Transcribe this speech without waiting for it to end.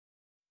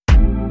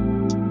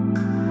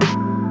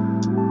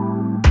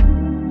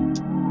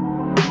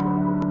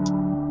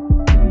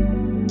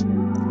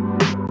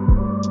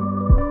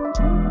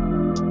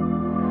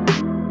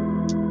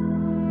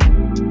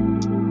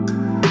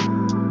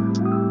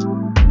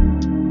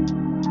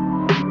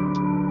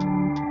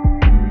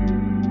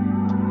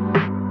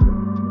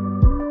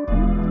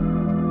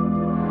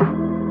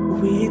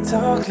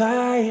talk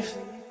life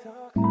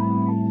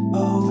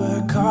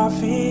over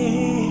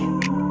coffee.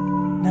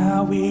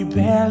 Now we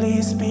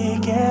barely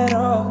speak at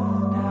all.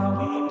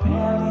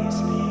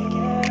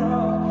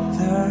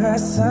 The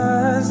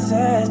sun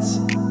sets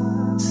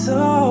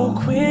so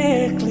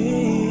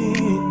quickly,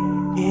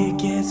 it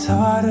gets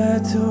harder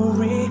to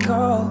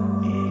recall.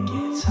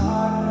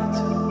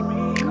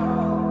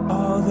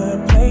 All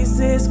the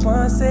places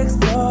once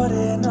explored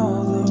and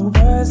all the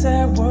words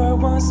that were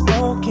once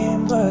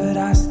spoken, but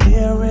I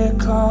still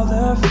recall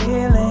the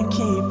feeling.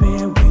 Keep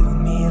it with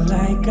me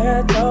like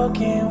a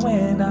token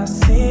when I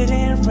sit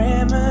and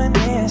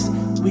reminisce.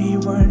 We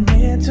weren't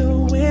meant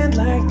to win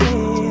like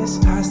this.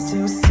 I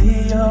still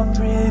see your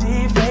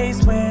pretty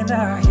face when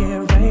I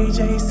hear Ray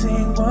J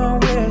sing One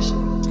Wish,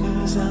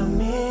 'cause I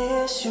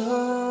miss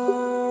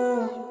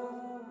you.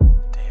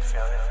 Do you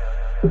feel it?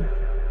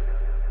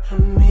 I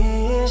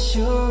miss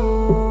you.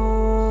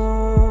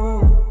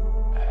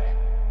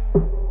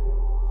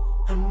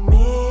 I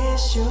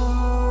miss you.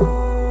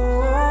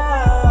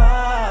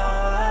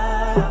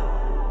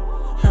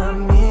 I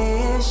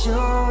miss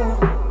you.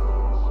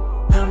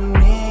 I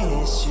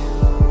miss you.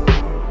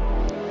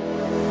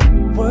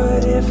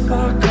 What if I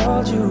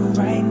called you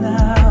right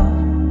now,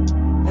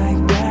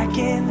 like back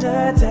in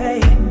the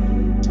day?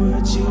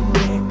 Would you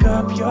pick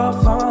up your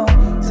phone?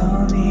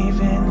 Don't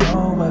even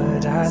know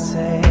what I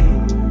say,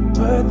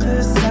 but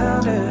the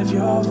sound of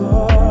your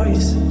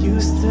voice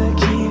used to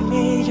keep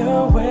me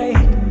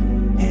awake.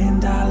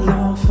 And I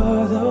long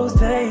for those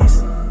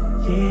days.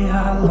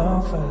 Yeah, I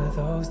long for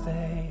those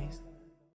days.